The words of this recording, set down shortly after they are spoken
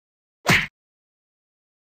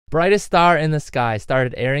Brightest Star in the Sky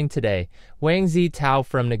started airing today. Huang Zi Tao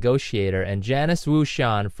from Negotiator and Janice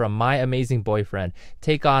Qian from My Amazing Boyfriend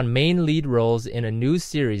take on main lead roles in a new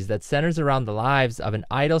series that centers around the lives of an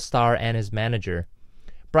idol star and his manager.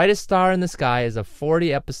 Brightest Star in the Sky is a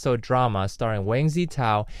 40-episode drama starring Huang Zi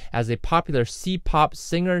Tao as a popular C-pop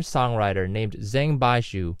singer-songwriter named Zheng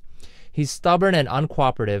Baizhu. He's stubborn and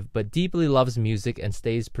uncooperative, but deeply loves music and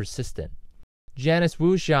stays persistent. Janice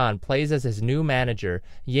Qian plays as his new manager,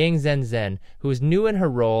 Yang Zhen Zhen, who is new in her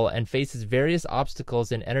role and faces various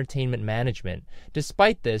obstacles in entertainment management.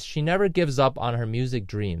 Despite this, she never gives up on her music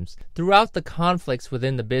dreams. Throughout the conflicts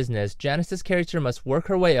within the business, Janice's character must work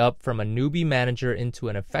her way up from a newbie manager into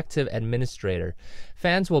an effective administrator.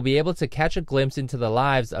 Fans will be able to catch a glimpse into the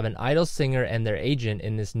lives of an idol singer and their agent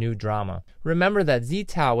in this new drama. Remember that Zi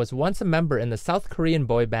Tao was once a member in the South Korean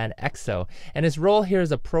boy band EXO, and his role here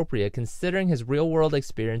is appropriate considering his real-world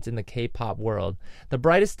experience in the K-pop world. The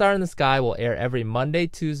Brightest Star in the Sky will air every Monday,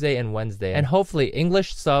 Tuesday, and Wednesday, and hopefully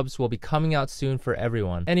English subs will be coming out soon for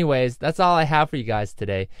everyone. Anyways, that's all I have for you guys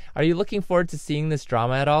today. Are you looking forward to seeing this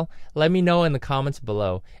drama at all? Let me know in the comments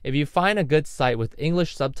below. If you find a good site with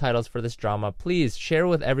English subtitles for this drama, please share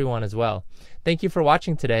with everyone as well. Thank you for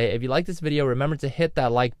watching today. If you like this video, remember to hit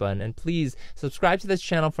that like button, and please subscribe to this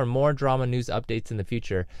channel for more drama news updates in the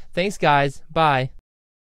future. Thanks guys, bye!